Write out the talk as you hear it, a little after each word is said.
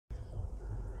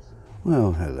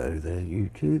Well, hello there,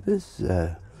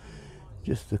 YouTubers.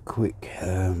 Just a quick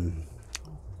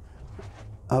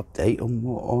update on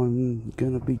what I'm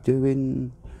going to be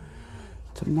doing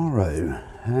tomorrow.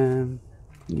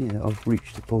 Yeah, I've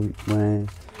reached the point where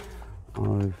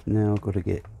I've now got to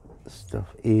get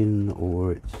stuff in,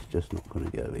 or it's just not going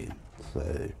to go in.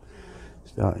 So,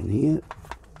 starting here,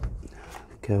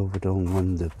 Kelvedon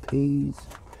Wonder Peas.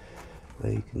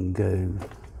 They can go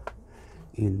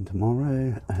in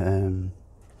tomorrow.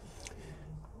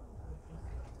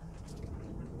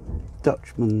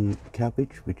 Dutchman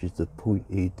cabbage, which is the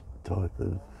pointed type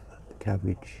of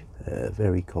cabbage,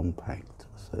 very compact,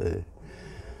 so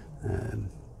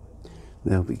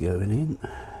they'll be going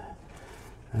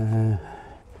in.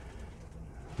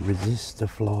 Resist the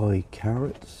fly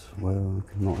carrots, well,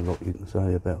 not a lot you can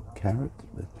say about carrots,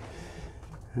 but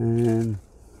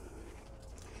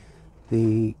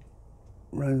the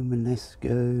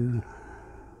Romanesco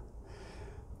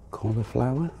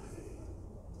cauliflower,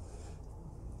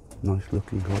 nice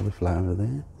looking cauliflower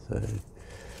there, so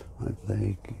hope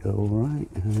they go alright.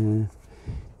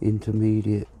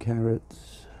 Intermediate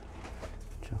carrots,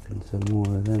 chucking some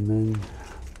more of them in.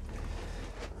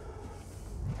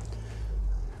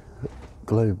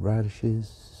 Globe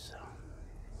radishes,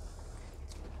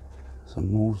 some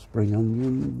more spring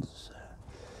onions,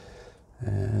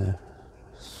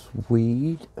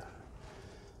 swede,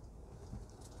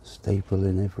 staple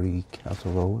in every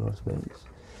casserole I suppose,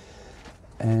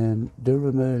 and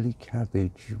Durham early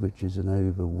cabbage, which is an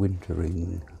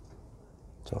overwintering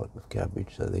type of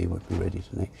cabbage, so they won't be ready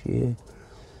for next year.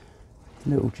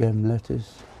 Little gem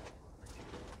lettuce,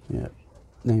 yeah,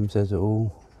 name says it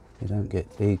all. They don't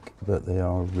get big, but they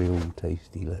are real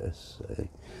tasty lettuce. So.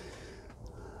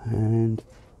 And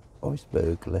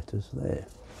iceberg lettuce there.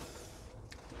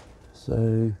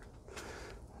 So,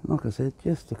 like I said,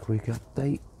 just a quick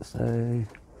update. So,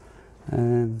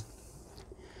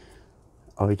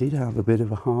 I did have a bit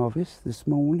of a harvest this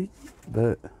morning,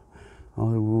 but I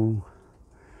will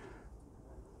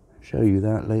show you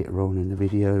that later on in the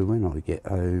video when I get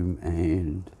home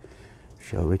and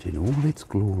show it in all its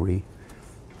glory.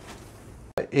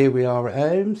 Here we are at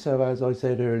home, so as I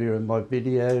said earlier in my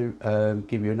video,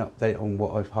 give you an update on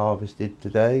what I've harvested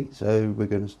today. So we're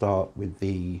going to start with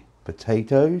the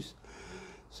potatoes.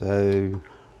 So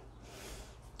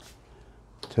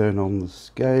turn on the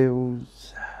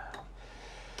scales,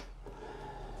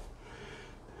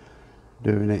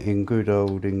 doing it in good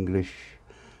old English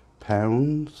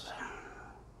pounds.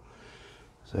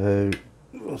 So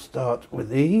we'll start with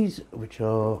these, which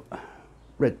are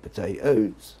red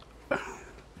potatoes.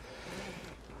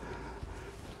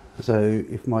 So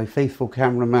if my faithful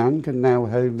cameraman can now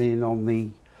home in on the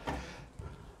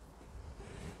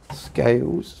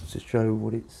scales to show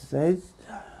what it says.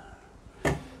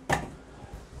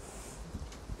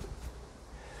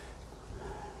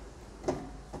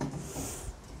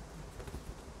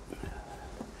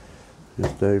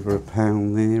 Just over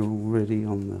 £1 there already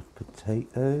on the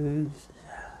potatoes.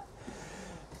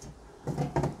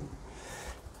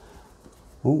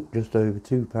 Oh, just over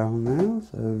 £2 now,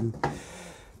 so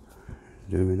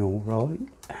doing all right.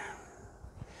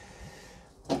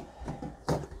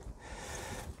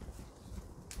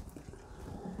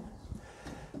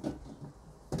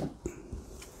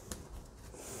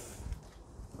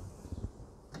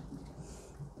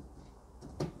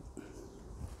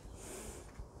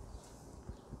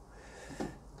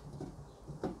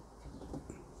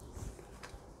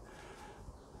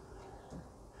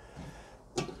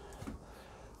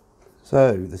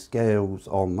 So the scales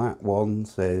on that one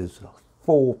says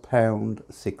 £4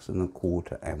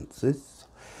 6¼ ounces.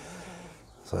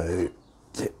 So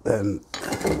tip them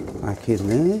back in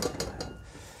there.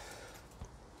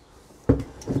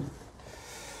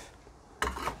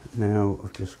 Now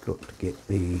I've just got to get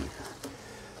the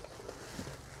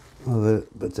other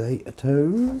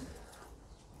potatoes.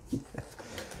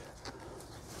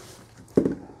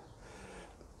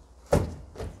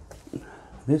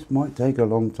 This might take a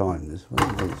long time, this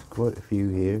one, there's quite a few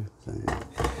here. So.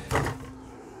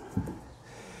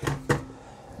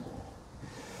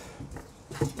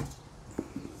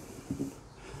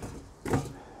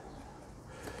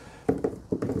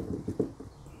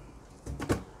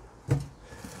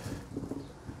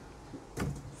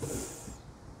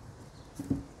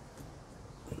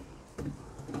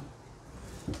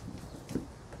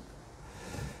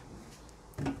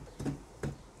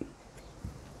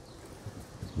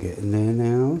 Getting there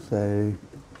now, so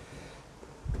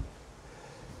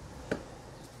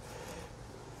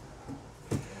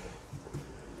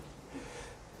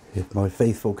if my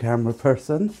faithful camera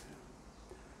person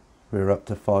we're up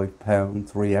to £5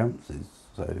 3 ounces,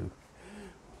 so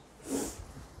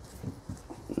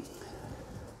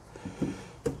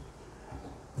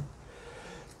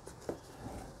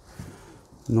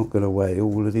I'm not going to weigh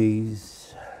all of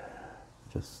these,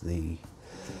 just the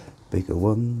bigger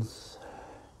ones.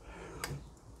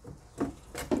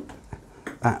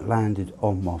 That landed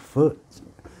on my foot.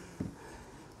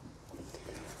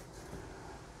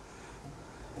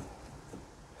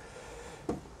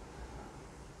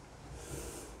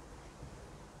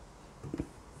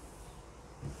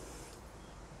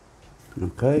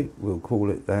 Okay, we'll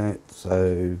call it that.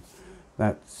 So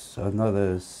that's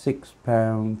another £6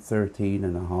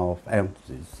 13.5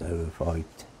 ounces. So if I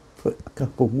put a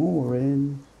couple more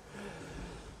in,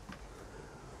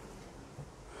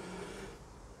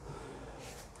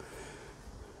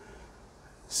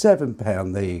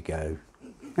 £7, there you go.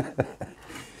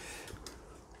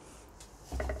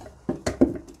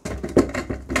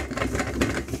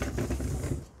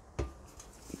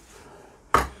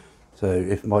 So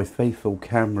if my faithful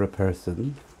camera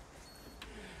person,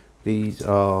 these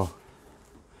are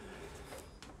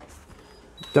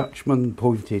Dutchman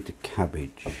pointed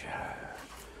cabbage,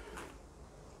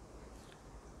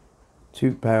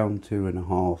 £2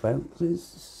 2.5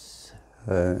 ounces,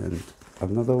 and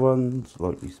another one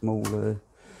slightly smaller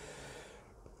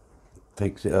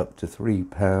takes it up to £3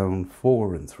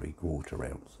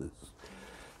 4.75 ounces.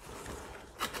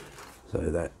 So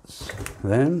that's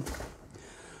them.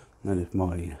 And if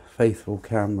my faithful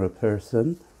camera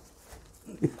person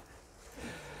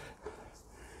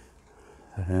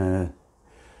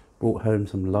brought home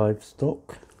some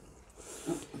livestock,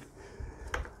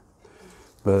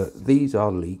 but these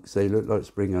are leeks. They look like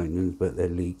spring onions, but they're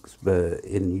leeks. But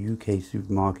in UK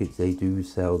supermarkets they do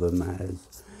sell them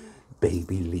as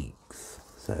baby leeks.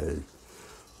 So,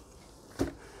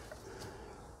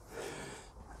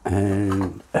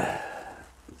 and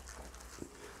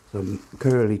some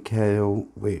curly kale,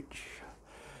 which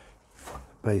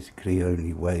basically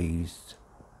only weighs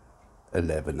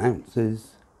 11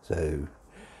 ounces. So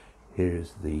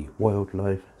here's the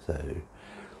wildlife. So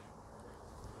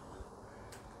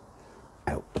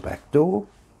out the back door,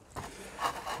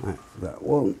 that's that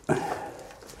one.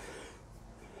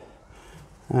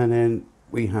 And then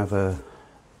we have a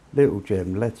little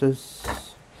gem lettuce,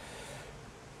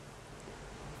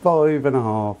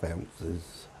 5.5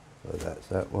 ounces. So that's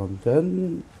that one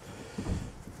done.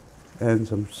 And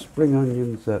some spring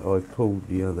onions that I pulled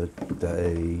the other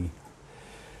day.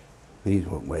 These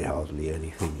won't weigh hardly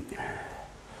anything.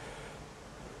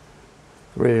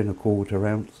 3.25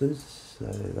 ounces. So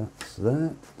that's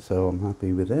that. So I'm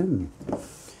happy with them.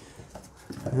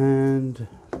 And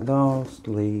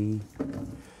lastly,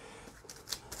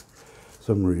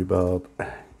 some rhubarb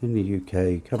in the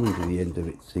UK, coming to the end of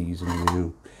its season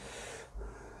now.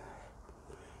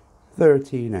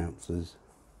 13 ounces.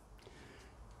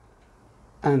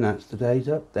 And that's today's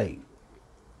update.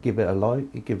 Give it a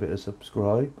like, give it a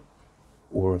subscribe,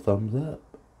 or a thumbs up.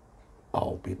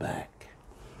 I'll be back.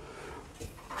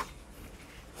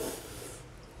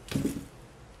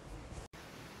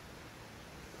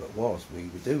 But whilst we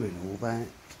were doing all that,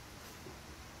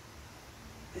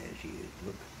 there she is,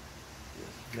 look.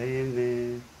 Just laying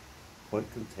there, quite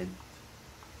content.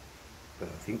 But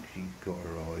I think she's got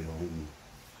her eye on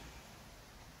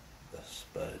the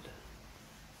spud.